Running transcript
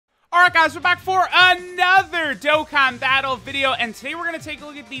Alright guys, we're back for another Dokkan Battle video, and today we're going to take a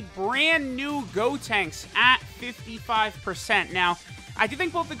look at the brand new Gotenks at 55%. Now, I do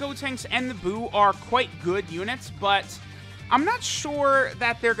think both the Gotenks and the Boo are quite good units, but I'm not sure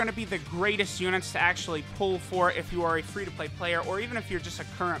that they're going to be the greatest units to actually pull for if you are a free-to-play player, or even if you're just a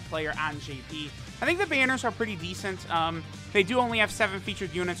current player on JP. I think the banners are pretty decent. They do only have 7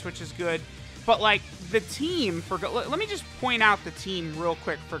 featured units, which is good. But, like, the team for... Let me just point out the team real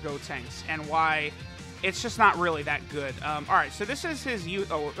quick for Gotenks and why it's just not really that good. Alright, so this is his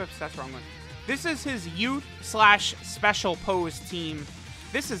youth... Oh, oops, that's the wrong one. This is his youth/special pose team.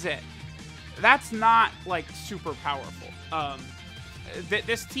 This is it. That's not, like, super powerful.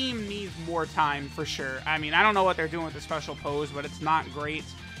 This team needs more time, for sure. I mean, I don't know what they're doing with the special pose, but it's not great.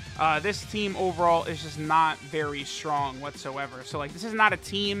 This team overall is just not very strong whatsoever. So, like, this is not a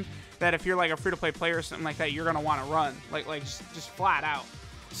team that if you're like a free-to-play player or something like that, you're going to want to run, like just flat out.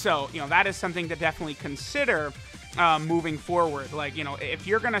 So, you know, that is something to definitely consider moving forward. Like, you know, if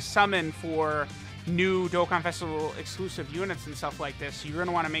you're going to summon for new Dokkan Festival exclusive units and stuff like this, you're going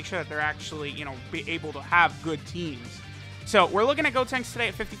to want to make sure that they're actually, you know, be able to have good teams. So, we're looking at Gotenks today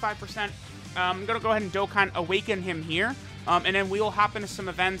at 55%. I'm going to go ahead and Dokkan Awaken him here. And then we'll hop into some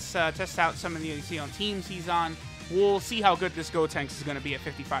events, test out some of the teams he's on. We'll see how good this Gotenks is going to be at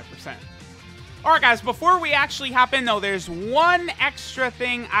 55%. Alright guys, before we actually hop in though, there's one extra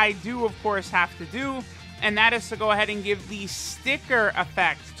thing I do of course have to do, and that is to go ahead and give the sticker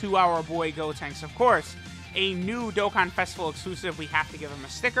effect to our boy Gotenks. Of course, a new Dokkan Festival exclusive, we have to give him a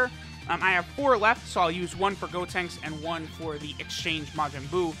sticker. I have 4 left, so I'll use 1 for Gotenks and 1 for the Exchange Majin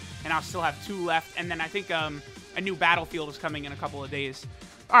Buu, and I'll still have 2 left, and then I think a new Battlefield is coming in a couple of days.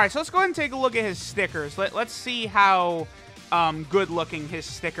 Alright, so let's go ahead and take a look at his stickers. Let's see how good looking his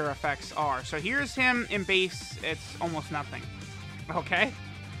sticker effects are. So here's him in base. It's almost nothing. Okay.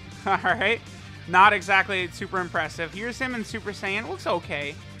 Alright. Not exactly super impressive. Here's him in Super Saiyan. It looks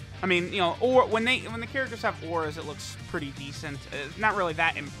okay. I mean, you know, or when the characters have auras, it looks pretty decent. Not really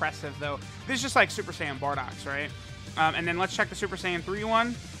that impressive, though. This is just like Super Saiyan Bardock's, right? And then let's check the Super Saiyan 3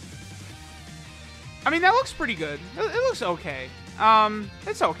 one. I mean, that looks pretty good. It looks okay.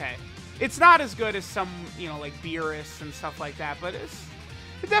 It's okay. It's not as good as some, you know, like Beerus and stuff like that, but it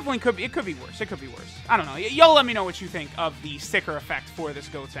definitely could be. It could be worse. It could be worse. I don't know. Y'all let me know what you think of the sticker effect for this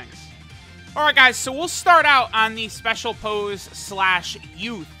Gotenks. Alright guys, so we'll start out on the special pose /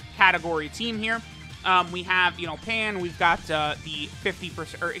 youth category team here. We have, you know, Pan, we've got the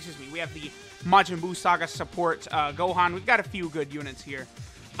 50%, or excuse me, we have the Majin Buu Saga support Gohan. We've got a few good units here.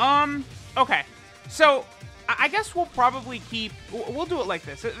 Okay. So, I guess we'll probably keep... We'll do it like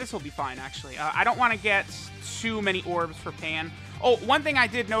this. This will be fine, actually. I don't want to get too many orbs for Pan. Oh, one thing I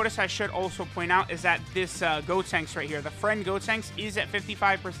did notice I should also point out is that this Gotenks right here, the friend Gotenks, is at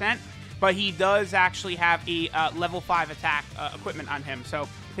 55%, but he does actually have a level 5 attack equipment on him. So,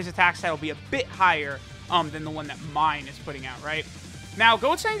 his attack stat will be a bit higher than the one that mine is putting out, right? Now,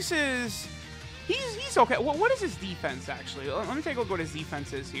 Gotenks is... He's okay. Well, what is his defense, actually? Let me take a look at what his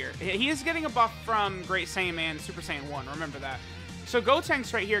defense is here. He is getting a buff from Great Saiyan Man, Super Saiyan 1. Remember that. So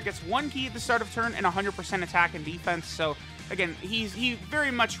Gotenks right here gets 1 key at the start of turn and 100% attack and defense. So, again, he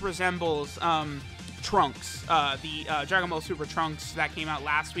very much resembles Trunks, the Dragon Ball Super Trunks that came out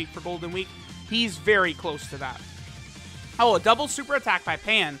last week for Golden Week. He's very close to that. Oh, a double super attack by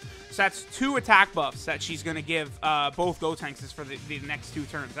Pan. So that's 2 attack buffs that she's going to give both Gotenks for the next 2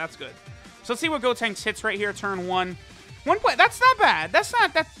 turns. That's good. So let's see what Gotenks hits right here, turn 1. 1 point. That's not bad.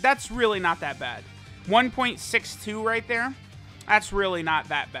 That's really not that bad. 1.62 right there. That's really not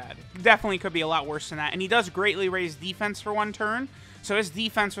that bad. Definitely could be a lot worse than that. And he does greatly raise defense for 1 turn. So his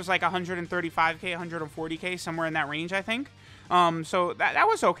defense was like 135k, 140k, somewhere in that range, I think. So that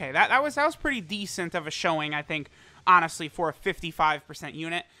was okay. That was pretty decent of a showing, I think, honestly, for a 55%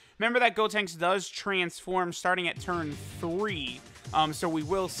 unit. Remember that Gotenks does transform starting at turn 3. So we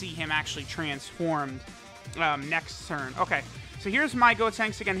will see him actually transformed next turn. Okay, so here's my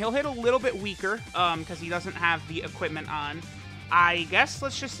Gotenks again. He'll hit a little bit weaker because he doesn't have the equipment on. I guess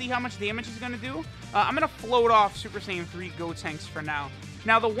let's just see how much damage he's going to do. I'm going to float off Super Saiyan 3 Gotenks for now.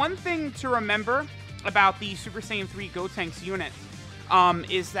 Now, the one thing to remember about the Super Saiyan 3 Gotenks unit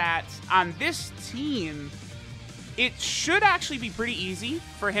is that on this team... It should actually be pretty easy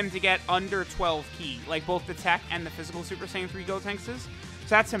for him to get under 12 key, like both the tech and the physical Super Saiyan 3 Gotenkses. So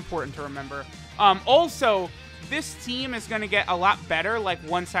that's important to remember. Also, this team is going to get a lot better, like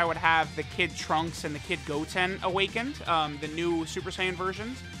once I would have the Kid Trunks and the Kid Goten awakened, the new Super Saiyan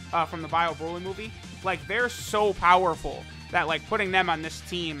versions from the Bio Broly movie. Like, they're so powerful that, like, putting them on this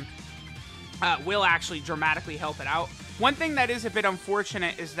team will actually dramatically help it out. One thing that is a bit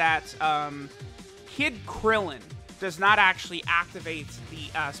unfortunate is that Kid Krillin does not actually activate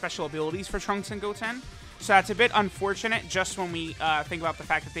the special abilities for Trunks and Goten. So that's a bit unfortunate just when we think about the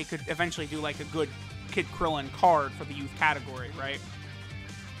fact that they could eventually do like a good Kid Krillin card for the youth category, right?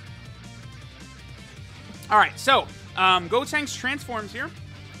 Alright, so Gotenks transforms here.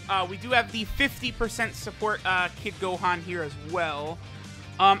 We do have the 50% support Kid Gohan here as well.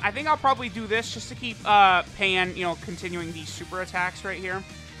 I think I'll probably do this just to keep Pan, you know, continuing these super attacks right here.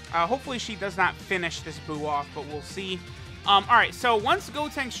 Hopefully she does not finish this Boo off, but we'll see. Alright, so once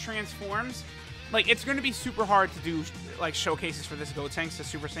Gotenks transforms, like, it's going to be super hard to do, like, showcases for this Gotenks, the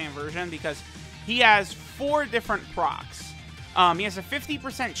Super Saiyan version, because he has 4 different procs. He has a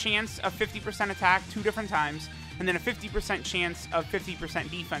 50% chance of 50% attack 2 different times, and then a 50% chance of 50%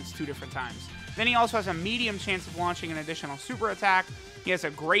 defense 2 different times. Then he also has a medium chance of launching an additional super attack. He has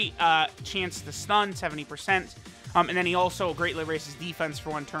a great chance to stun, 70%. And then he also greatly raises defense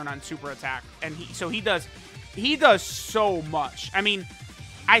for 1 turn on super attack. And he does so much. I mean,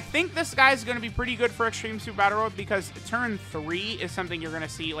 I think this guy's going to be pretty good for Extreme Super Battle Road because turn 3 is something you're going to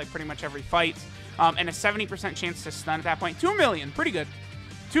see like pretty much every fight. And a 70% chance to stun at that point. 2 million, pretty good.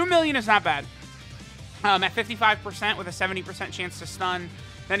 2 million is not bad. At 55% with a 70% chance to stun,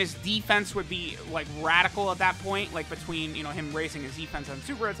 then his defense would be like radical at that point, like between, you know, him raising his defense on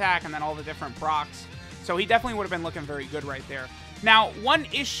super attack and then all the different procs. So he definitely would have been looking very good right there. Now, one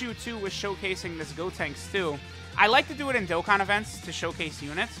issue too with showcasing this Gotenks too, I like to do it in Dokkan events to showcase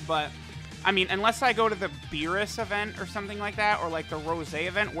units, but I mean, unless I go to the Beerus event or something like that, or like the Rose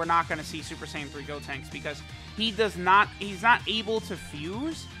event, we're not going to see Super Saiyan 3 Gotenks because he's not able to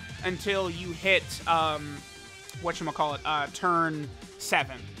fuse until you hit, whatchamacallit, turn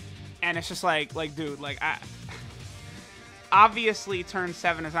 7. And it's just like, dude, like, obviously turn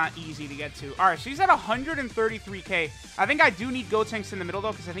 7 is not easy to get to. Alright, so he's at 133k. I think I do need Gotenks in the middle,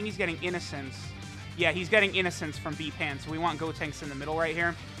 though, because I think he's getting Innocence. Yeah, he's getting Innocence from B-Pan, so we want Gotenks in the middle right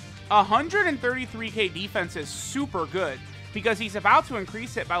here. 133k defense is super good, because he's about to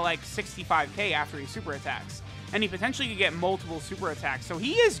increase it by, like, 65k after he super attacks. And he potentially could get multiple super attacks, so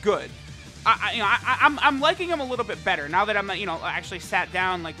he is good. I'm liking him a little bit better now that I'm, you know, actually sat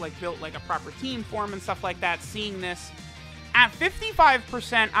down, like built like a proper team for him and stuff like that. Seeing this at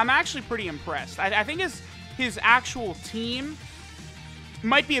 55%, I'm actually pretty impressed. I think his actual team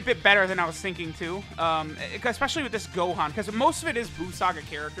might be a bit better than I was thinking too, especially with this Gohan, because most of it is Buu Saga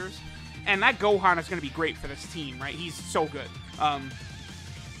characters, and that Gohan is going to be great for this team, right? He's so good.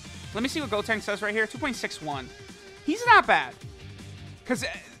 Let me see what Gotenks says right here. 2.61. He's not bad. Because,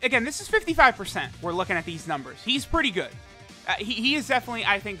 again, this is 55%. We're looking at these numbers. He's pretty good. He is definitely,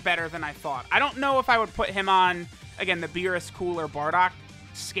 I think, better than I thought. I don't know if I would put him on, again, the Beerus, Cooler, Bardock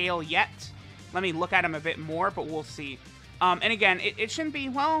scale yet. Let me look at him a bit more, but we'll see. And again, it shouldn't be,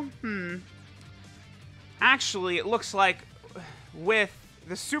 well, Actually, it looks like with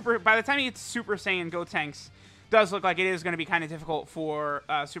the Super... By the time he gets Super Saiyan Gotenks, does look like it is going to be kind of difficult for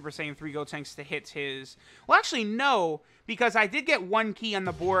Super Saiyan 3 Gotenks to hit his... Well, actually, no, because I did get 1 key on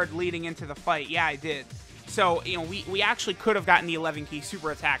the board leading into the fight. Yeah, I did. So, you know, we actually could have gotten the 11 key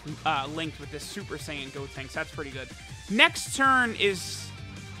super attack linked with this Super Saiyan Gotenks. That's pretty good. Next turn is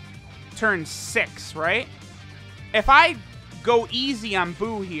turn 6, right? If I go easy on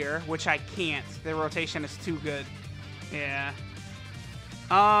Buu here, which I can't, the rotation is too good. Yeah.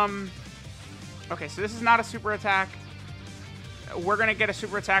 Okay, so this is not a super attack. We're gonna get a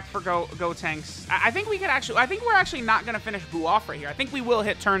super attack for Gotenks. I think we could actually... I think we're actually not gonna finish Buu off right here. I think we will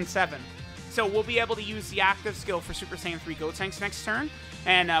hit turn 7. So we'll be able to use the active skill for Super Saiyan 3 Gotenks next turn,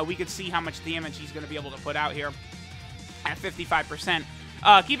 and we could see how much damage he's gonna be able to put out here at 55%.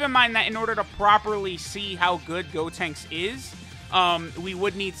 Keep in mind that in order to properly see how good Gotenks is, we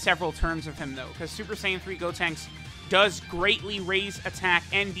would need several turns of him, though, because Super Saiyan 3 Gotenks does greatly raise attack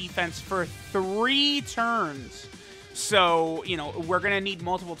and defense for 3 turns. So, you know, we're going to need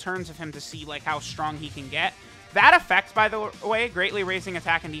multiple turns of him to see, like, how strong he can get. That effect, by the way, greatly raising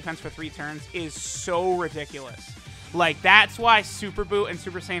attack and defense for 3 turns, is so ridiculous. Like, that's why Super Buu and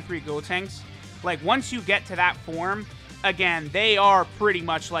Super Saiyan 3 Gotenks, like, once you get to that form, again, they are pretty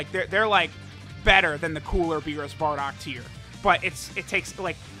much, like, they're like, better than the cooler Beerus Bardock tier. But it takes,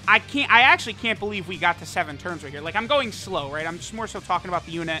 like, I actually can't believe we got to 7 turns right here. Like, I'm going slow, right? I'm just more so talking about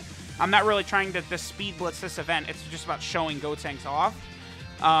the unit. I'm not really trying to speed blitz this event. It's just about showing Gotenks off.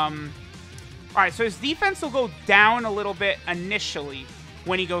 Alright, so his defense will go down a little bit initially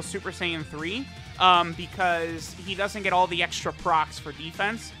when he goes Super Saiyan 3. Because he doesn't get all the extra procs for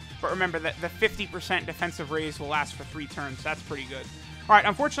defense. But remember that the 50% defensive raise will last for 3 turns. So that's pretty good. All right,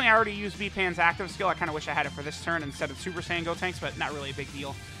 unfortunately, I already used V-Pan's active skill. I kind of wish I had it for this turn instead of Super Saiyan Gotenks, but not really a big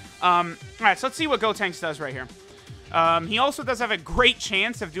deal. All right, so let's see what Gotenks does right here. He also does have a great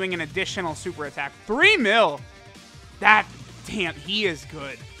chance of doing an additional super attack. 3 mil! Damn, he is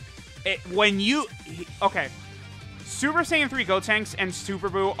good. Okay. Super Saiyan 3 Gotenks and Super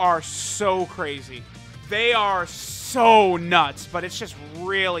Buu are so crazy. They are so nuts, but it's just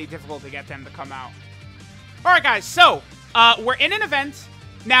really difficult to get them to come out. All right, guys, so we're in an event.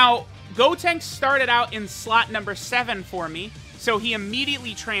 Now, Gotenks started out in slot number 7 for me, so he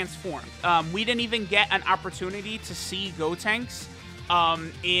immediately transformed. We didn't even get an opportunity to see Gotenks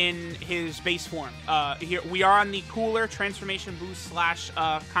in his base form. Here we are on the cooler Transformation Boost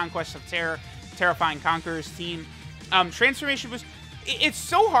 / Conquest of Terror, Terrifying Conquerors team. Transformation Boost, it's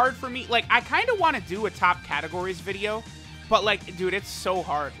so hard for me. Like, I kind of want to do a top categories video, but, like, dude, it's so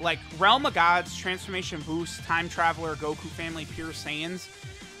hard. Like, Realm of Gods, Transformation Boost, Time Traveler, Goku Family, Pure Saiyans.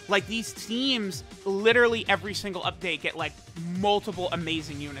 Like, these teams, literally every single update get, like, multiple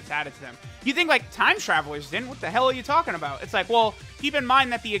amazing units added to them. You think, like, Time Travelers didn't? What the hell are you talking about? It's like, well, keep in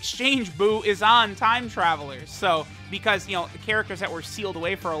mind that the Exchange Buu is on Time Travelers. So, because, you know, the characters that were sealed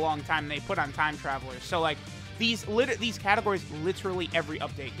away for a long time, they put on Time Travelers. So, like, these categories, literally every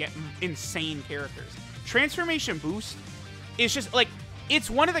update, get insane characters. Transformation Boost is just, like, it's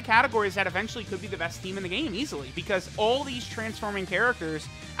one of the categories that eventually could be the best team in the game, easily, because all these transforming characters,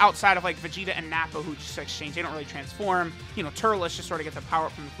 outside of, like, Vegeta and Nappa, who just exchange, they don't really transform. You know, Turles just sort of gets the power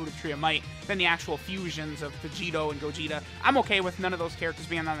up from the Fruit of Tree of Might. Then the actual fusions of Vegito and Gogeta. I'm okay with none of those characters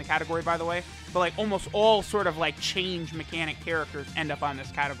being on the category, by the way, but, like, almost all sort of, like, change mechanic characters end up on this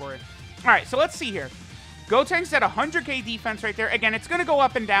category. All right, so let's see here. Gotenks at 100k defense right there. Again, it's going to go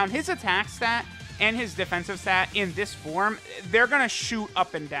up and down. His attack stat and his defensive stat in this form, they're going to shoot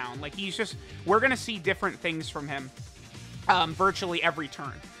up and down. Like, we're going to see different things from him virtually every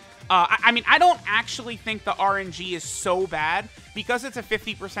turn. I mean, I don't actually think the RNG is so bad because it's a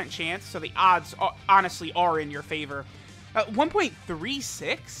 50% chance, so the odds honestly are in your favor.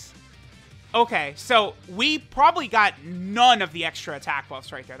 1.36? Okay, so we probably got none of the extra attack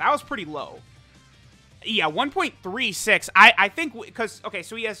buffs right there. That was pretty low. Yeah, 1.36. I think, because, okay,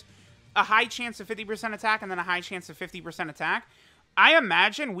 so he has a high chance of 50% attack and then a high chance of 50% attack. I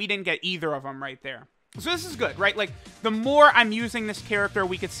imagine we didn't get either of them right there. So this is good, right? Like, the more I'm using this character,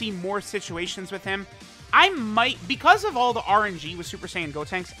 we could see more situations with him. I might, because of all the RNG with Super Saiyan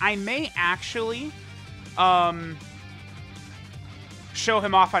Gotenks, I may actually show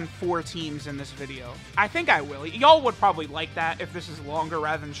him off on 4 teams in this video. I think I will. Y'all would probably like that if this is longer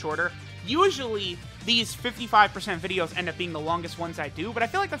rather than shorter. Usually, these 55% videos end up being the longest ones I do, but I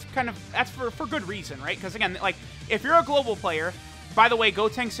feel like that's for good reason, right? Because, again, like, if you're a global player, by the way,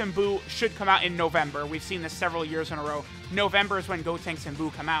 Gotenks and Buu should come out in November. We've seen this several years in a row. November is when Gotenks and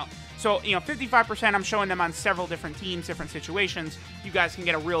Buu come out. So, you know, 55%, I'm showing them on several different teams, different situations. You guys can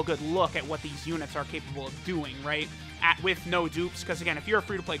get a real good look at what these units are capable of doing, right? With no dupes, because, again, if you're a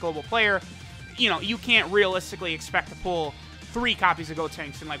free-to-play global player, you know, you can't realistically expect to pull 3 copies of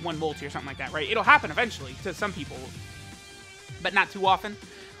Gotenks in, like, 1 multi or something like that, right? It'll happen eventually to some people, but not too often.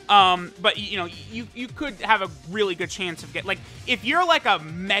 But, you know, you could have a really good chance of like, if you're, like, a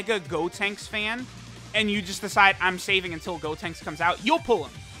mega Gotenks fan, and you just decide, I'm saving until Gotenks comes out, you'll pull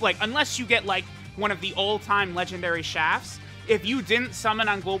him. Like, unless you get, like, one of the all-time legendary shafts, if you didn't summon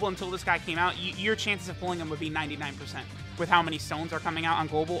on Global until this guy came out, your chances of pulling him would be 99% with how many stones are coming out on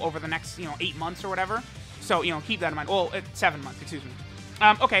Global over the next, you know, 8 months or whatever. So, you know, keep that in mind. Well, 7 months, excuse me.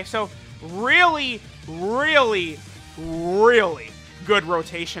 Okay, so really, really, really good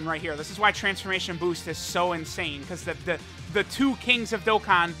rotation right here. This is why Transformation Boost is so insane, because the 2 kings of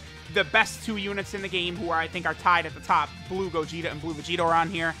Dokkan, the best 2 units in the game, who I think are tied at the top, Blue Gogeta and Blue Vegito, are on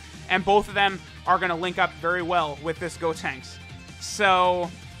here, and both of them are going to link up very well with this Gotenks. So,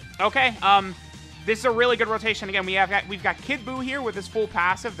 okay, this is a really good rotation. Again, we've got Kid Buu here with his full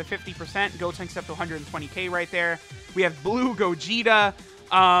passive, the 50%. Gotenks up to 120k right there. We have Blue Gogeta.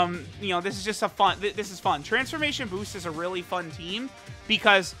 You know, this is just this is fun. Transformation Boost is a really fun team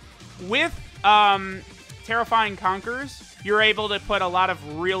because with Terrifying Conquerors, you're able to put a lot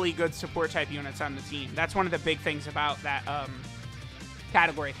of really good support type units on the team. That's one of the big things about that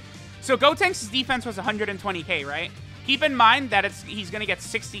category. So Gotenks' defense was 120k, right? Keep in mind that he's going to get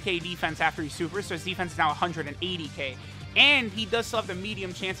 60k defense after he's super, so his defense is now 180k. And he does still have the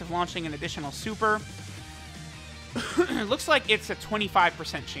medium chance of launching an additional super. It looks like it's a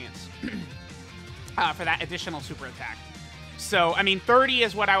 25% chance for that additional super attack. So, I mean, 30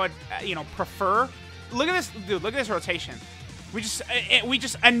 is what I would, you know, prefer. Look at this, dude, look at this rotation. We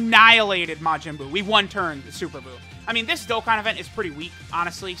just annihilated Majin Buu. We one-turned the Super Buu. I mean, this Dokkan event is pretty weak,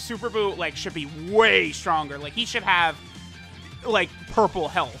 honestly. Super Buu, like, should be way stronger. Like, he should have, like, purple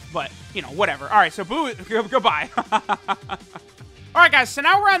health, but, you know, whatever. All right, so Buu, goodbye. All right, guys, so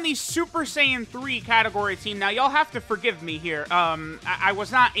now we're on the Super Saiyan 3 category team. Now, y'all have to forgive me here. I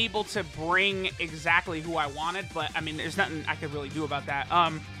was not able to bring exactly who I wanted, but, I mean, there's nothing I could really do about that.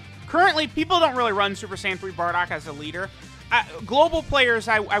 Currently, people don't really run Super Saiyan 3 Bardock as a leader. Global players,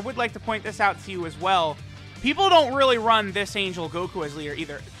 I would like to point this out to you as well. People don't really run this Angel Goku as leader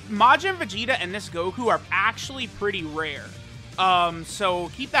either. Majin Vegeta and this Goku are actually pretty rare.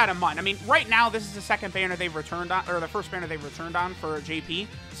 So keep that in mind. I mean, right now, this is the second banner they've returned on, or the first banner they've returned on for JP.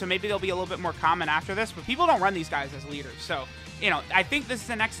 So maybe they'll be a little bit more common after this, but people don't run these guys as leaders. So, you know, I think this is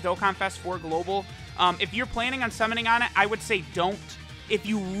the next Dokkan Fest for Global. If you're planning on summoning on it, I would say don't. If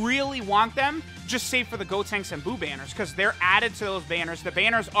you really want them, just save for the Gotenks and Buu banners, because they're added to those banners. The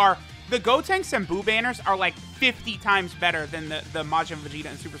banners are, the Gotenks and Buu banners are like 50 times better than the Majin Vegeta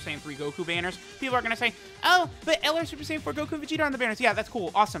and Super Saiyan 3 Goku banners. People are going to say, oh, but LR Super Saiyan 4 Goku and Vegeta are on the banners. Yeah, that's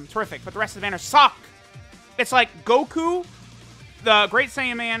cool, awesome, terrific, but the rest of the banners suck. It's like Goku, the Great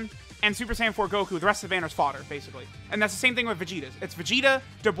Saiyan Man, and Super Saiyan 4 Goku, the rest of the banners fodder, basically. And that's the same thing with Vegeta's. It's Vegeta,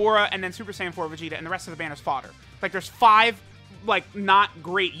 Deborah, and then Super Saiyan 4 Vegeta, and the rest of the banners fodder. Like, there's 5, like, not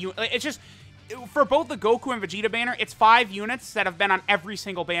great units. It's just, for both the Goku and Vegeta banner, it's 5 units that have been on every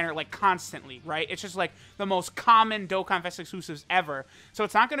single banner, like, constantly, right? It's just, like, the most common Dokkan Fest exclusives ever. So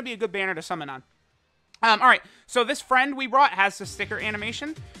it's not going to be a good banner to summon on. All right, so this friend we brought has the sticker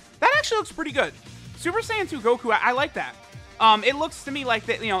animation. That actually looks pretty good. Super Saiyan 2 Goku, I like that. It looks to me like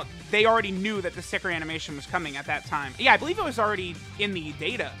that, you know, they already knew that the sticker animation was coming at that time. Yeah, I believe it was already in the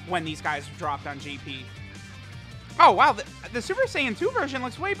data when these guys dropped on JP. Oh, wow, the Super Saiyan 2 version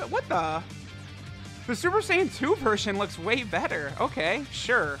looks way better. What the? The Super Saiyan 2 version looks way better. Okay,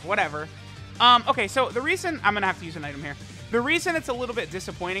 sure, whatever. Okay, so the reason, I'm going to have to use an item here. The reason it's a little bit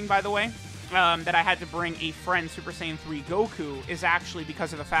disappointing, by the way, that I had to bring a friend Super Saiyan 3 Goku is actually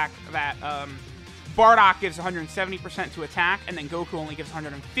because of the fact that Bardock gives 170% to attack, and then Goku only gives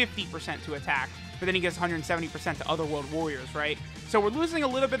 150% to attack, but then he gives 170% to Otherworld Warriors, right? So we're losing a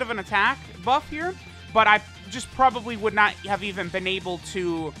little bit of an attack buff here, but I just probably would not have even been able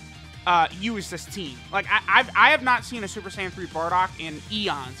to use this team. Like, I have not seen a Super Saiyan 3 Bardock in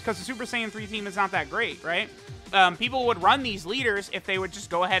eons, because the Super Saiyan 3 team is not that great, right? People would run these leaders if they would just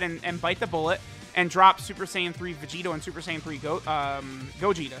go ahead and bite the bullet and drop Super Saiyan 3 Vegito and Super Saiyan 3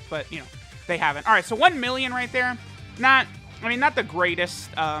 Gogeta, but, you know, they haven't. All right, so 1 million right there. Not the greatest.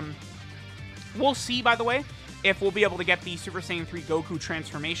 We'll see, by the way, if we'll be able to get the Super Saiyan 3 Goku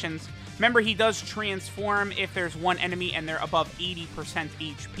transformations. Remember, he does transform if there's one enemy and they're above 80%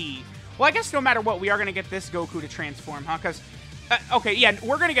 HP. Well, I guess no matter what, we are going to get this Goku to transform, huh? Because, okay, yeah,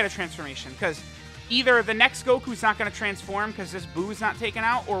 we're going to get a transformation, because either the next Goku's not going to transform because this Boo's not taken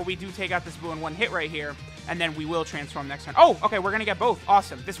out, or we do take out this Boo in one hit right here, and then we will transform next turn. Oh, okay, we're going to get both.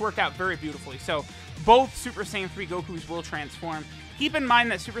 Awesome. This worked out very beautifully. So both Super Saiyan 3 Gokus will transform. Keep in mind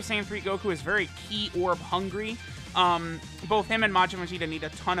that Super Saiyan 3 Goku is very Key Orb hungry. Both him and Majin Vegeta need a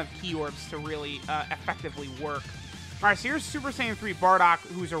ton of Key Orbs to really effectively work. All right, so here's Super Saiyan 3 Bardock,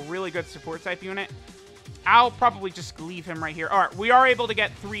 who's a really good support type unit. I'll probably just leave him right here. All right, we are able to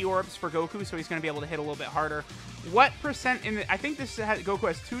get 3 orbs for Goku, so he's going to be able to hit a little bit harder. What percent in the... I think this Goku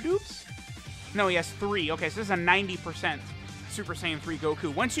has 2 dupes? No, he has 3. Okay, so this is a 90% Super Saiyan 3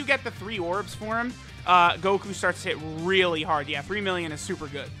 Goku. Once you get the 3 orbs for him, Goku starts to hit really hard. Yeah, 3 million is super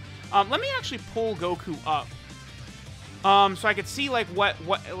good. Let me actually pull Goku up. So I could see, like,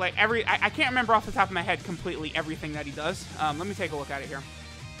 I can't remember off the top of my head completely everything that he does. Let me take a look at it here.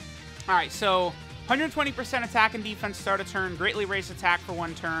 All right, so 120% attack and defense start a turn, greatly raised attack for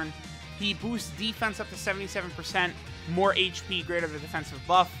 1 turn. He boosts defense up to 77%, more HP, greater the defensive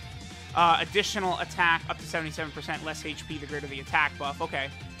buff. Additional attack up to 77%, less HP, the greater the attack buff. Okay.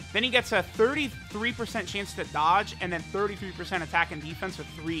 Then he gets a 33% chance to dodge, and then 33% attack and defense with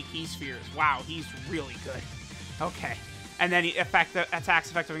 3 Key Spheres. Wow, he's really good. Okay. And then he attacks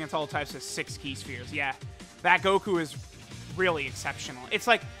effective against all types with 6 Key Spheres. Yeah, that Goku is really exceptional. It's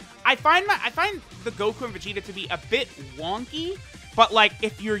like, I find the Goku and Vegeta to be a bit wonky, but, like,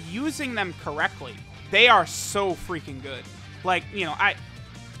 if you're using them correctly, they are so freaking good. Like, you know,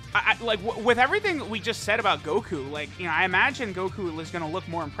 with everything we just said about Goku, like, you know, I imagine Goku is going to look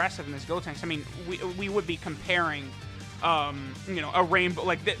more impressive in this Gotenks. I mean, we would be comparing, you know, a rainbow,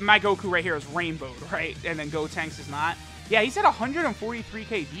 like, my Goku right here is rainbowed, right? And then Gotenks is not. Yeah, he's at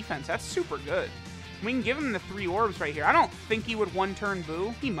 143k defense. That's super good. We can give him the 3 orbs right here. I don't think he would 1-turn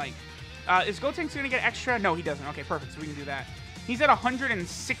Boo. He might. Is Gotenks going to get extra? No, he doesn't. Okay, perfect. So we can do that. He's at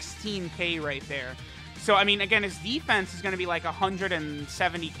 116k right there. So, I mean, again, his defense is going to be like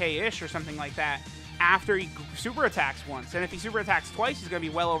 170k-ish or something like that after he super attacks once. And if he super attacks twice, he's going to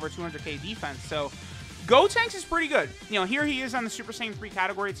be well over 200k defense. So, Gotenks is pretty good. You know, here he is on the Super Saiyan 3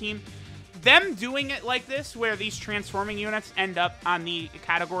 category team. Them doing it like this, where these transforming units end up on the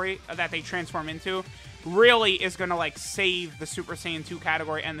category that they transform into, really is going to, like, save the Super Saiyan 2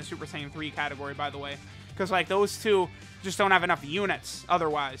 category and the Super Saiyan 3 category, by the way. Because, like, those two just don't have enough units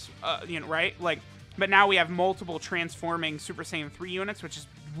otherwise, you know, right? Like, but now we have multiple transforming Super Saiyan 3 units, which is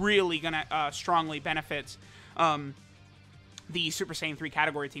really going to strongly benefit the Super Saiyan 3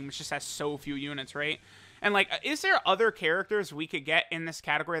 category team, which just has so few units, right? And, like, is there other characters we could get in this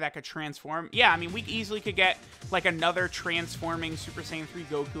category that could transform? Yeah, I mean, we easily could get, like, another transforming Super Saiyan 3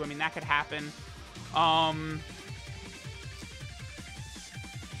 Goku. I mean, that could happen.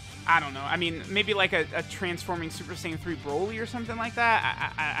 I don't know. I mean, maybe like a transforming Super Saiyan 3 Broly or something like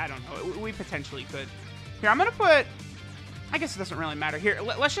that. I don't know. We potentially could. Here, I'm going to put... I guess it doesn't really matter. Here,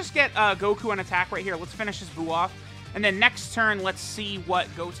 let's just get Goku on attack right here. Let's finish his Buu off. And then next turn, let's see what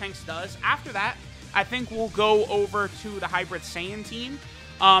Gotenks does. After that, I think we'll go over to the Hybrid Saiyan team.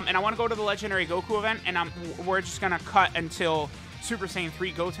 And I want to go to the Legendary Goku event. And we're just going to cut until Super Saiyan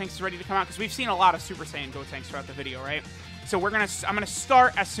 3 Gotenks is ready to come out. Because we've seen a lot of Super Saiyan Gotenks throughout the video, right? So I'm gonna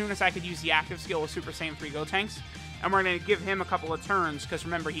start as soon as I could use the active skill with Super Saiyan 3 Gotenks, and we're gonna give him a couple of turns because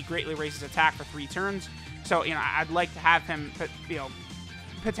remember he greatly raises attack for 3 turns. So you know I'd like to have him, you know,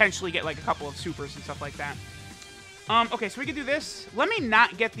 potentially get like a couple of supers and stuff like that. Okay, so we could do this. Let me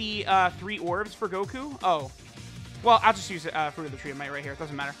not get the 3 orbs for Goku. Oh, well I'll just use Fruit of the Tree of Might right here. It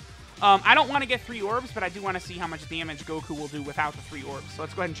doesn't matter. I don't want to get 3 orbs, but I do want to see how much damage Goku will do without the 3 orbs. So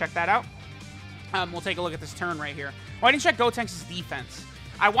let's go ahead and check that out. We'll take a look at this turn right here. Well, I didn't check Gotenks' defense.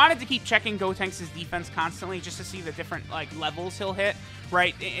 I wanted to keep checking Gotenks' defense constantly just to see the different like levels he'll hit,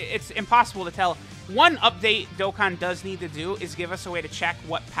 right? It's impossible to tell. One update Dokkan does need to do is give us a way to check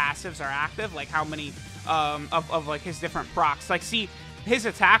what passives are active, like how many of like his different procs. Like, see, his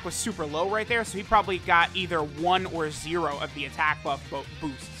attack was super low right there, so he probably got either 1 or 0 of the attack buff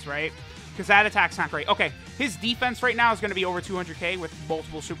boosts, right? Because that attack's not great. Okay, his defense right now is going to be over 200k with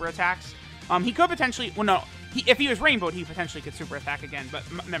multiple super attacks. He could potentially... Well, no. If he was rainbowed, he potentially could super attack again. But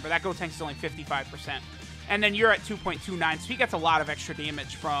remember, that Gotenks is only 55%. And then you're at 2.29, so he gets a lot of extra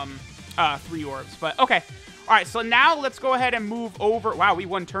damage from 3 orbs. But, okay. All right, so now let's go ahead and move over... Wow, we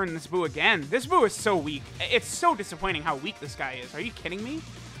one turn this Buu again. This Buu is so weak. It's so disappointing how weak this guy is. Are you kidding me?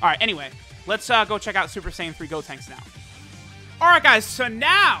 All right, anyway. Let's go check out Super Saiyan 3 Gotenks now. Alright guys, so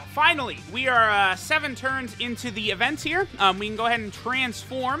now, finally, we are 7 turns into the event here. We can go ahead and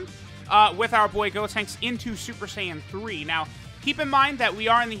transform with our boy Gotenks into Super Saiyan 3. Now, keep in mind that we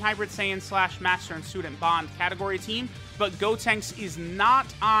are in the Hybrid Saiyan / Master and Student Bond category team, but Gotenks is not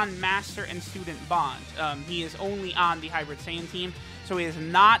on Master and Student Bond. He is only on the Hybrid Saiyan team, so he is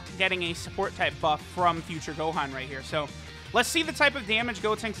not getting a support type buff from Future Gohan right here. So, let's see the type of damage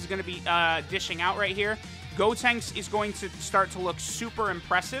Gotenks is going to be dishing out right here. Gotenks is going to start to look super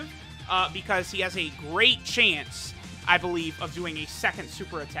impressive because he has a great chance, I believe, of doing a second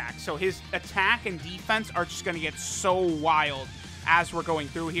super attack. So his attack and defense are just going to get so wild as we're going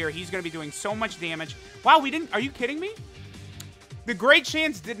through here. He's going to be doing so much damage. Wow, we didn't... Are you kidding me? The great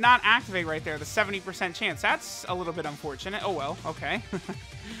chance did not activate right there, the 70% chance. That's a little bit unfortunate. Oh, well, okay.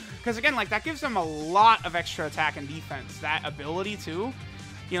 Because, again, like, that gives him a lot of extra attack and defense. That ability, too.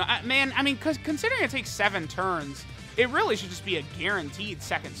 You know, man, I mean, considering it takes 7 turns, it really should just be a guaranteed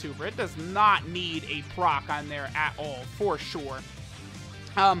second super. It does not need a proc on there at all, for sure.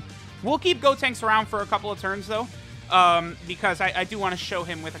 We'll keep Gotenks around for a couple of turns, though, because I do want to show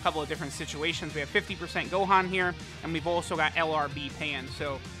him with a couple of different situations. We have 50% Gohan here, and we've also got LRB Pan.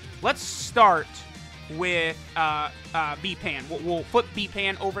 So let's start with B-Pan. We'll flip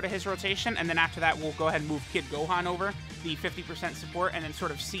B-Pan over to his rotation, and then after that, we'll go ahead and move Kid Gohan over, the 50% support, and then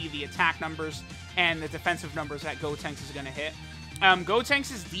sort of see the attack numbers and the defensive numbers that Gotenks is going to hit.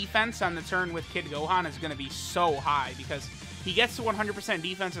 Gotenks' defense on the turn with Kid Gohan is going to be so high because he gets to 100%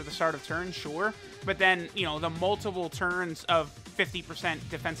 defense at the start of turn, sure, but then, you know, the multiple turns of 50%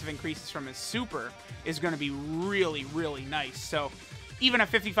 defensive increases from his super is going to be really, really nice. So even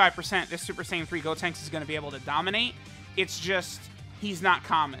at 55%, this Super Saiyan 3 Gotenks is going to be able to dominate. It's just... he's not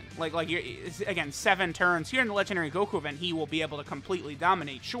common. Like again, 7 turns. Here in the Legendary Goku event, he will be able to completely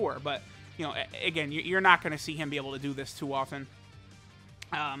dominate, sure. But, you know, again, you're not going to see him be able to do this too often.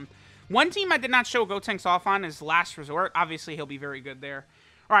 One team I did not show Gotenks off on is Last Resort. Obviously, he'll be very good there.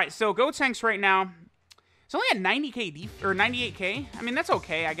 All right, so Gotenks right now, it's only at 90k or 98k. I mean, that's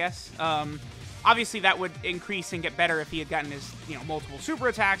okay, I guess. Obviously, that would increase and get better if he had gotten his, multiple super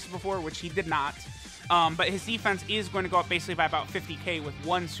attacks before, which he did not. But his defense is going to go up basically by about 50k with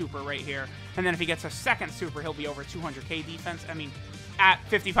one super right here. And then if he gets a second super, he'll be over 200k defense. I mean, at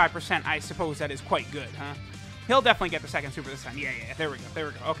 55%, I suppose that is quite good, huh? He'll definitely get the second super this time. Yeah, there we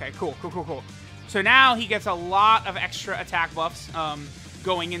go. Okay, cool. So now he gets a lot of extra attack buffs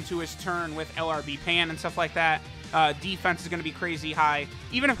going into his turn with LRB Pan and stuff like that. Defense is going to be crazy high.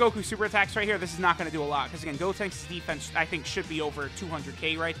 Even if Goku super attacks right here, this is not going to do a lot. Because, again, Gotenks' defense, I think, should be over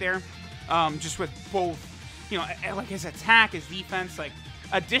 200k right there. Just with both, like his attack, his defense, like,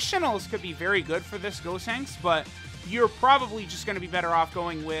 additionals could be very good for this Gotenks, but you're probably just going to be better off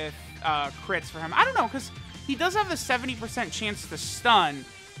going with crits for him. I don't know, because he does have the 70% chance to stun,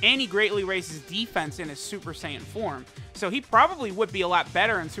 and he greatly raises defense in his Super Saiyan form. So he probably would be a lot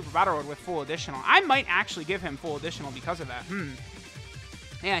better in Super Battle Road with full additional. I might actually give him full additional because of that.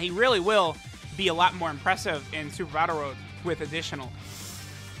 Yeah, he really will be a lot more impressive in Super Battle Road with additional.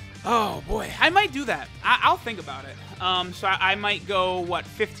 Oh, boy. I might do that. I'll think about it. So I might go,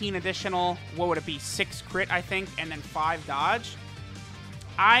 15 additional. What would it be? 6 crit, I think, and then 5 dodge.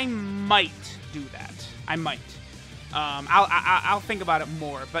 I might do that. I might. I'll think about it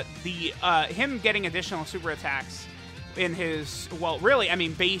more. But the him getting additional super attacks in his, really, I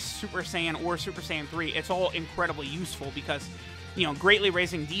mean, base Super Saiyan or Super Saiyan 3, it's all incredibly useful because, greatly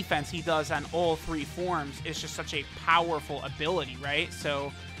raising defense he does on all 3 forms is just such a powerful ability, right?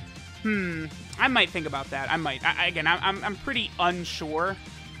 So, I might think about that. I might. Again, I'm pretty unsure.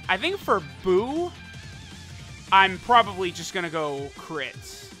 I think for Boo, I'm probably just going to go crit.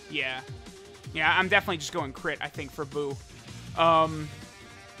 Yeah, I'm definitely just going crit, I think, for Boo.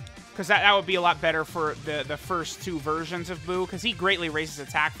 Because that would be a lot better for the first 2 versions of Boo, because he greatly raises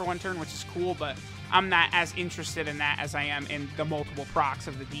attack for 1 turn, which is cool, but I'm not as interested in that as I am in the multiple procs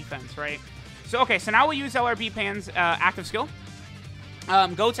of the defense, right? So, okay, so now we'll use LRB Pan's active skill.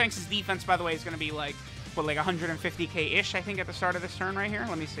 Gotenks' defense, by the way, is going to be like 150k-ish, I think, at the start of this turn right here.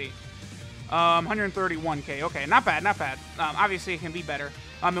 Let me see. 131k. Okay, not bad. Obviously, it can be better.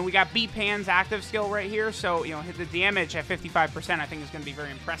 And we got B-Pan's active skill right here, so, the damage at 55% I think is going to be very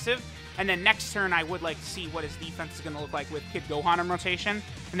impressive. And then next turn, I would like to see what his defense is going to look like with Kid Gohan in rotation,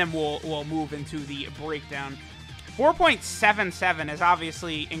 and then we'll move into the breakdown. 4.77 is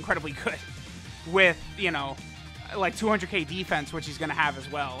obviously incredibly good with, like 200k defense, which he's going to have as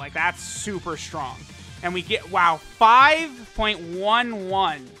well. Like, that's super strong. And we get,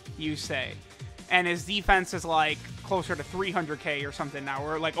 5.11, you say. And his defense is like closer to 300k or something now,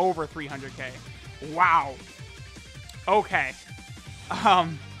 or like over 300k. Wow. Okay.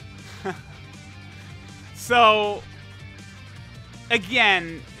 So,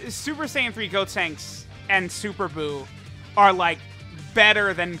 again, Super Saiyan 3 Gotenks and Super Buu are like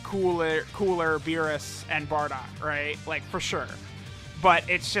better than Cooler, Beerus, and Bardock, right? Like, for sure. But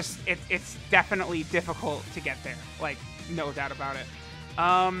it's just, it's definitely difficult to get there. Like, no doubt about it.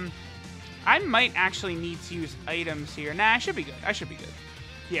 I might actually need to use items here. Nah, I should be good.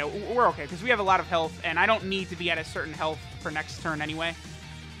 Yeah, we're okay, because we have a lot of health, and I don't need to be at a certain health for next turn anyway.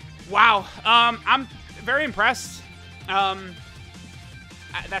 Wow. I'm very impressed.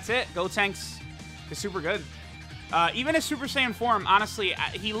 That's it. Gotenks is super good. Even his Super Saiyan form, honestly,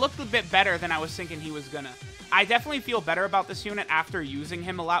 he looked a bit better than I was thinking he was gonna. I definitely feel better about this unit after using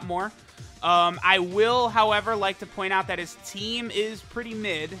him a lot more. I will, however, like to point out that his team is pretty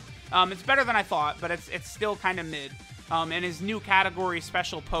mid. It's better than I thought, but it's still kind of mid. And his new category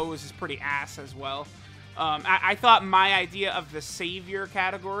special pose is pretty ass as well. I thought my idea of the Savior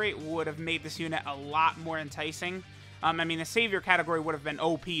category would have made this unit a lot more enticing. I mean, the Savior category would have been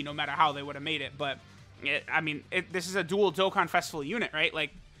OP no matter how they would have made it, but this is a dual Dokkan Festival unit, right?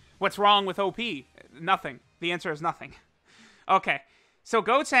 Like, what's wrong with OP? Nothing. The answer is nothing. Okay, so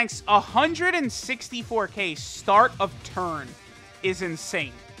Gotenks, 164k start of turn is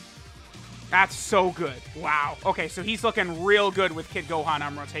insane. That's so good. Wow. Okay, so he's looking real good with Kid Gohan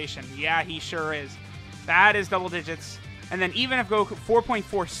on rotation. Yeah, he sure is. That is double digits. And then even if Goku,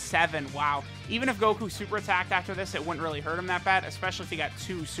 4.47, wow. Even if Goku super attacked after this, it wouldn't really hurt him that bad, especially if he got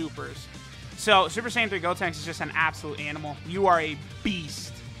 2 supers. So, Super Saiyan 3 Gotenks is just an absolute animal. You are a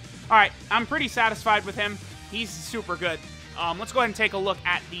beast. Alright, I'm pretty satisfied with him. He's super good. Let's go ahead and take a look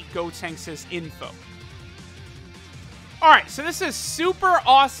at the Gotenks' info. Alright, so this is super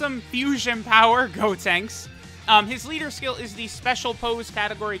awesome fusion power Gotenks. His leader skill is the special pose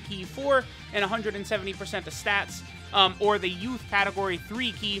category key 4 and 170% of stats, or the youth category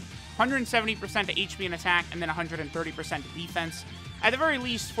 3 key, 170% to HP and attack, and then 130% to defense. At the very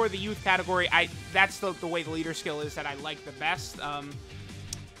least, for the youth category, that's the way the leader skill is that I like the best.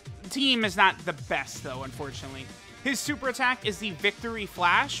 team is not the best, though, unfortunately. His super attack is the Victory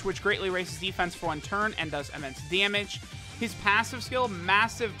Flash, which greatly raises defense for 1 turn and does immense damage. His passive skill,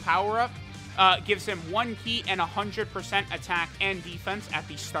 Massive Power-Up, gives him 1 key and 100% attack and defense at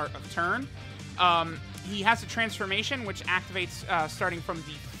the start of turn. He has a transformation, which activates starting from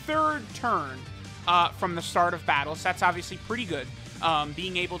the 3rd turn from the start of battle, so that's obviously pretty good.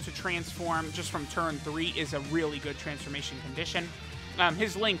 Being able to transform just from turn 3 is a really good transformation condition.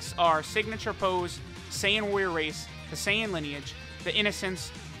 His links are Signature Pose, Saiyan Warrior Race, the Saiyan Lineage, the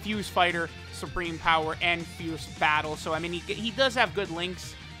Innocence, Fuse Fighter, Supreme Power, and Fierce Battle. So, I mean, he does have good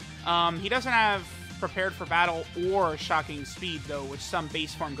links. He doesn't have Prepared for Battle or Shocking Speed, though, which some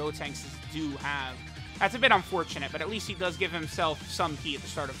base form Gotenks do have. That's a bit unfortunate, but at least he does give himself some key at the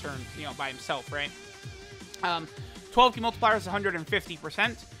start of turn, you know, by himself, right? 12 key multiplier is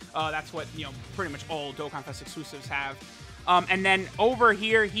 150%. That's what, you know, pretty much all Dokkan Fest exclusives have. And then over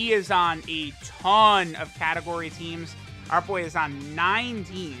here, he is on a ton of category teams. Our boy is on 9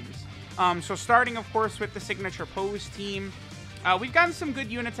 teams. So starting, of course, with the Signature Pose team. We've gotten some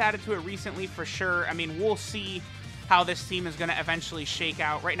good units added to it recently, for sure. I mean, we'll see how this team is going to eventually shake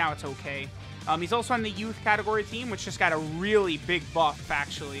out. Right now, it's okay. He's also on the Youth category team, which just got a really big buff,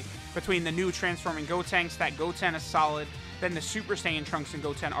 actually, between the new Transforming Gotenks. That Goten is solid. Then the Super Saiyan Trunks and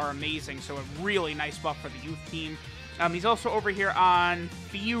Goten are amazing, so a really nice buff for the Youth team. He's also over here on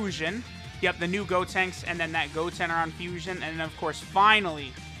Fusion. Yep, the new Gotenks, and then that Goten are on Fusion. And then, of course,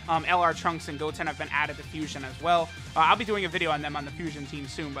 finally, LR Trunks and Goten have been added to Fusion as well. I'll be doing a video on them on the Fusion team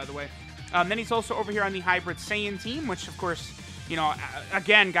soon, by the way. Then he's also over here on the Hybrid Saiyan team, which, of course, you know,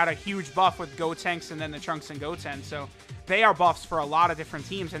 again, got a huge buff with Gotenks and then the Trunks and Goten. So they are buffs for a lot of different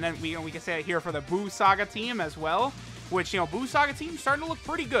teams. And then we can say it here for the Buu Saga team as well, which, you know, Buu Saga team starting to look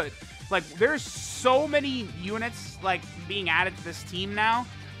pretty good. Like, there's so many units, like, being added to this team now.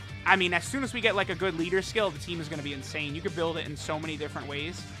 I mean, as soon as we get, like, a good leader skill, the team is going to be insane. You could build it in so many different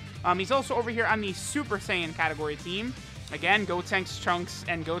ways. He's also over here on the Super Saiyan category team. Again, Gotenks, Trunks,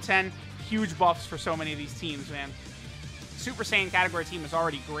 and Goten. Huge buffs for so many of these teams, man. Super Saiyan category team is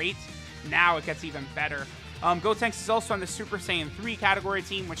already great. Now it gets even better. Gotenks is also on the Super Saiyan 3 category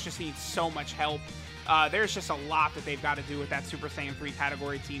team, which just needs so much help. There's just a lot that they've got to do with that Super Saiyan 3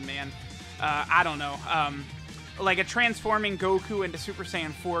 category team, man. I don't know. Like a transforming Goku into Super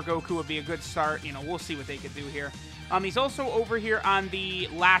Saiyan 4 Goku would be a good start. You know, we'll see what they could do here. He's also over here on the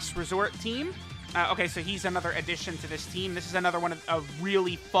Last Resort team. Okay, so he's another addition to this team. This is another one of a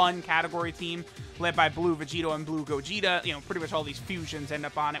really fun category team led by Blue Vegito and Blue Gogeta. You know, pretty much all these fusions end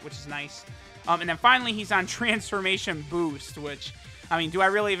up on it, which is nice. And then finally, he's on Transformation Boost, which, I mean, do I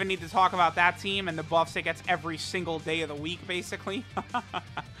really even need to talk about that team and the buffs it gets every single day of the week, basically?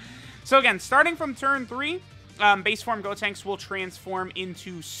 So again, starting from turn 3, base form Gotenks will transform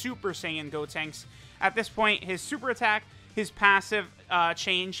into Super Saiyan Gotenks. At this point, his super attack, his passive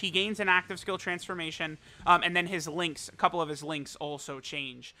change, he gains an active skill transformation, and then his links, a couple of his links also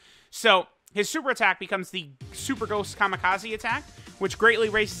change. So his super attack becomes the Super Ghost Kamikaze attack, which greatly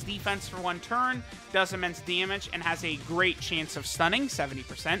raises defense for 1 turn, does immense damage, and has a great chance of stunning,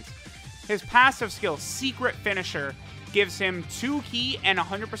 70%. His passive skill, Secret Finisher, gives him 2 key and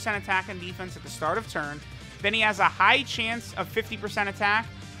 100% attack and defense at the start of turn. Then he has a high chance of 50% attack,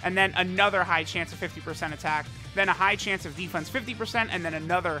 and then another high chance of 50% attack, then a high chance of defense 50%, and then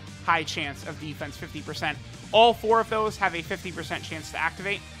another high chance of defense 50%. All 4 of those have a 50% chance to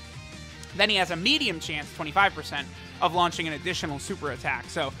activate. Then he has a medium chance, 25%, of launching an additional super attack.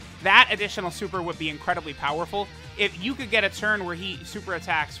 So that additional super would be incredibly powerful. If you could get a turn where he super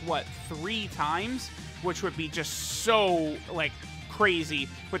attacks, what, 3 times, which would be just so, like, crazy,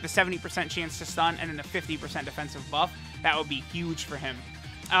 with the 70% chance to stun and then a 50% defensive buff, that would be huge for him.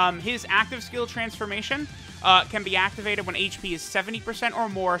 His active skill transformation can be activated when HP is 70% or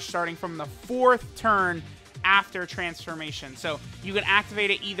more, starting from the 4th turn after transformation. So you can activate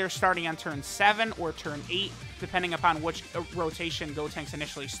it either starting on turn 7 or turn 8, depending upon which rotation Gotenks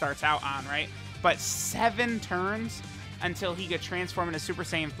initially starts out on, right? But 7 turns until he gets transformed into Super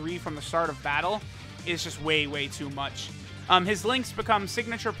Saiyan 3 from the start of battle is just way, way too much. His links become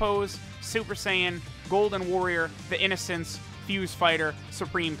Signature Pose, Super Saiyan, Golden Warrior, the Innocence, Fuse Fighter,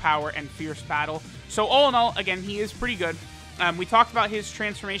 Supreme Power, and Fierce Battle. So all in all, again, he is pretty good. We talked about his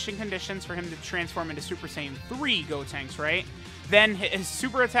transformation conditions for him to transform into Super Saiyan 3 Gotenks, right? Then his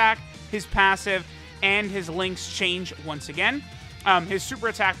super attack, his passive, and his links change once again. His super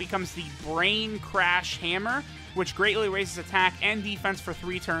attack becomes the Brain Crash Hammer, which greatly raises attack and defense for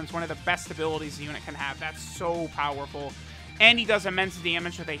 3 turns, one of the best abilities the unit can have. That's so powerful. And he does immense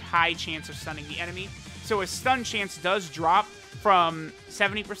damage with a high chance of stunning the enemy. So his stun chance does drop, from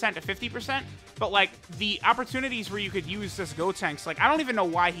 70% to 50%. But, like, the opportunities where you could use this Gotenks, like, I don't even know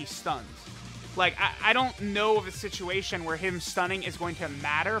why he stuns. Like, I don't know of a situation where him stunning is going to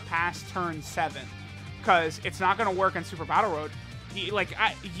matter past turn 7. Because it's not going to work in Super Battle Road.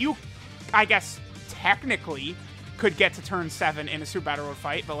 I guess, technically could get to turn 7 in a Super Battle Road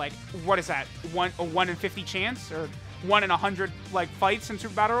fight. But, like, what is that? A 1 in 50 chance? Or 1 in 100, like, fights in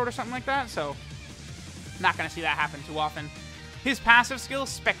Super Battle Road or something like that? So, not going to see that happen too often. His passive skill,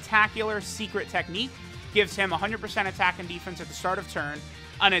 Spectacular Secret Technique, gives him 100% attack and defense at the start of turn,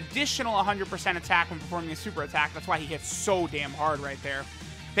 an additional 100% attack when performing a super attack. That's why he hits so damn hard right there.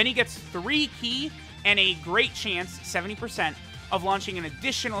 Then he gets 3 ki and a great chance, 70%, of launching an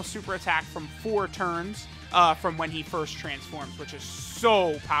additional super attack from 4 turns from when he first transforms, which is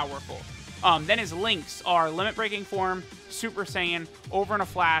so powerful. Then his links are Limit Breaking Form, Super Saiyan, Over in a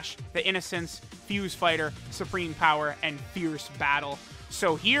Flash, The Innocence, Fuse Fighter, Supreme Power, and Fierce Battle.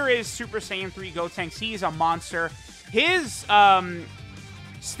 So here is Super Saiyan 3 Gotenks. He's a monster. His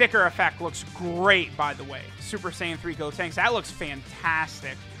sticker effect looks great, by the way. Super Saiyan 3 Gotenks. That looks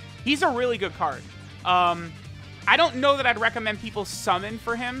fantastic. He's a really good card. I don't know that I'd recommend people summon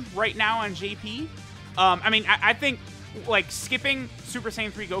for him right now on JP. I mean, I think, like, skipping Super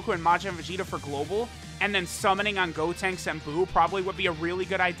Saiyan 3 Goku and Majin Vegeta for Global, and then summoning on Gotenks and Buu probably would be a really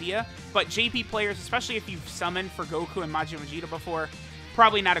good idea. But JP players, especially if you've summoned for Goku and Majin Vegeta before,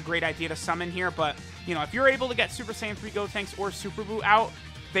 probably not a great idea to summon here. But, you know, if you're able to get Super Saiyan 3 Gotenks or Super Buu out,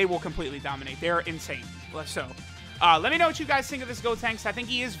 they will completely dominate. They're insane. So, let me know what you guys think of this Gotenks. I think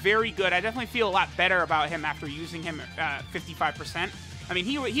he is very good. I definitely feel a lot better about him after using him at 55%. I mean,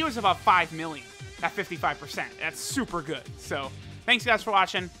 he was about 5 million at 55%. That's super good. So, thanks guys for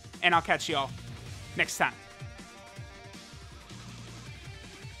watching, and I'll catch y'all next time.